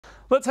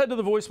Let's head to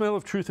the voicemail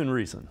of Truth and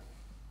Reason.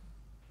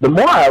 The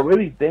more I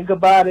really think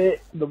about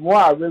it, the more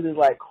I really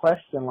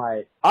question,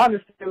 I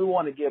understand we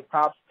want to give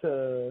props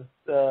to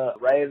the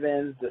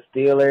Ravens, the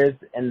Steelers,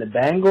 and the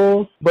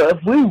Bengals, but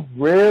if we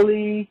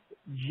really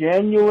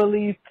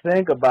genuinely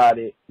think about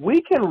it,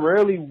 we can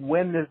really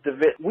win this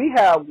division. We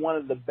have one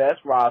of the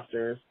best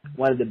rosters,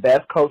 one of the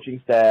best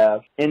coaching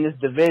staff in this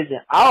division.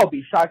 I'll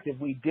be shocked if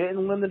we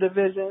didn't win the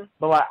division,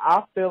 but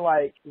I feel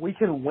like we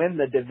can win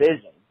the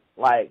division.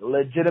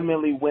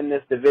 Legitimately win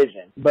this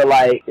division. But,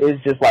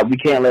 it's just we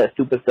can't let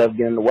stupid stuff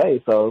get in the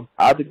way. So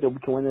I think that we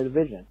can win the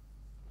division.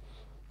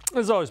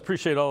 As always,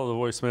 appreciate all of the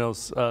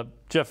voicemails.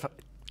 Jeff,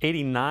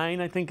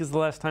 89, I think, is the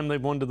last time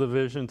they've won the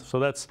division. So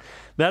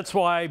that's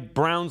why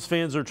Browns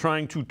fans are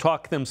trying to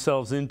talk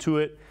themselves into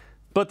it.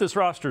 But this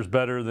roster is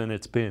better than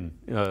it's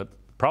been,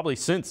 probably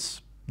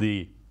since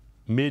the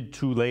mid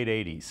to late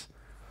 80s.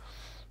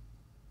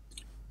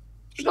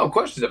 There's no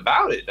questions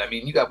about it. I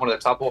mean, you got one of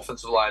the top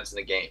offensive lines in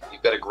the game.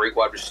 You've got a great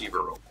wide receiver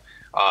room.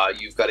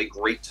 You've got a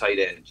great tight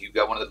end. You've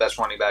got one of the best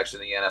running backs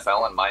in the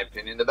NFL, in my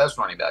opinion, the best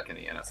running back in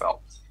the NFL.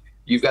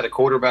 You've got a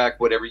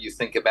quarterback, whatever you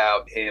think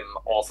about him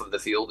off of the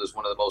field, is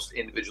one of the most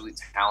individually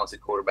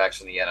talented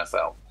quarterbacks in the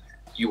NFL.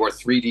 You are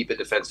 3 deep at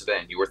defensive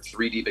end. You are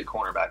 3 deep at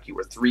cornerback. You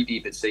are 3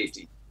 deep at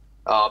safety.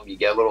 You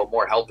get a little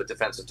more help at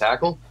defensive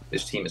tackle.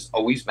 This team has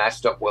always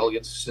matched up well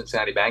against the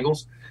Cincinnati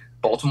Bengals.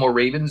 Baltimore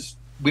Ravens,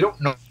 we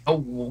don't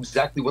know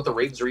exactly what the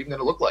Ravens are even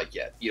going to look like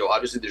yet.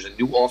 Obviously there's a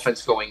new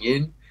offense going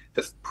in.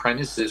 The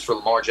premise is for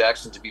Lamar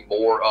Jackson to be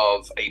more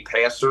of a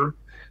passer.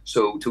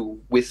 So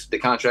with the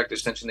contract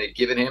extension they've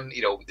given him,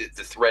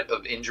 the threat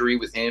of injury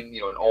with him,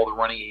 and all the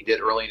running he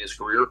did early in his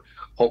career,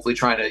 hopefully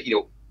trying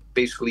to,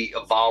 basically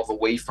evolve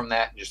away from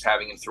that and just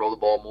having him throw the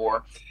ball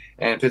more.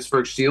 And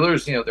Pittsburgh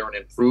Steelers, they're an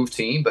improved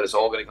team, but it's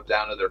all going to come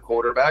down to their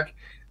quarterback.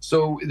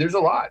 So there's a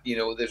lot,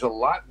 there's a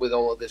lot with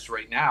all of this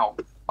right now.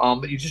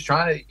 But you're just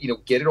trying to,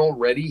 get it all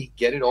ready,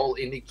 get it all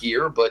into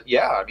gear. But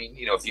yeah, I mean,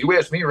 if you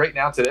ask me right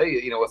now today,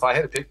 if I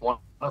had to pick one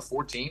of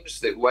 4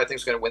 teams who I think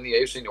is going to win the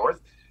AFC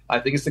North, I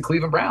think it's the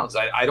Cleveland Browns.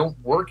 I don't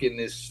work in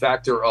this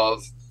factor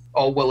of,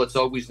 oh, well, it's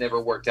always never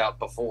worked out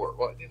before.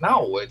 Well,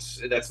 no,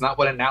 that's not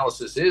what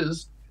analysis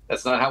is.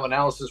 That's not how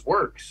analysis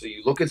works. So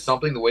you look at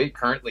something the way it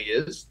currently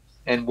is,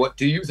 and what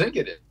do you think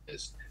it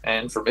is?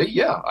 And for me,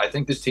 yeah, I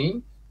think this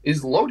team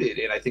is loaded,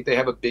 and I think they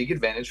have a big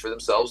advantage for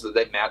themselves that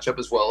they match up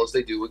as well as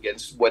they do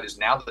against what is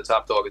now the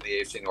top dog in the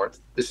AFC North,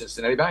 the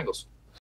Cincinnati Bengals.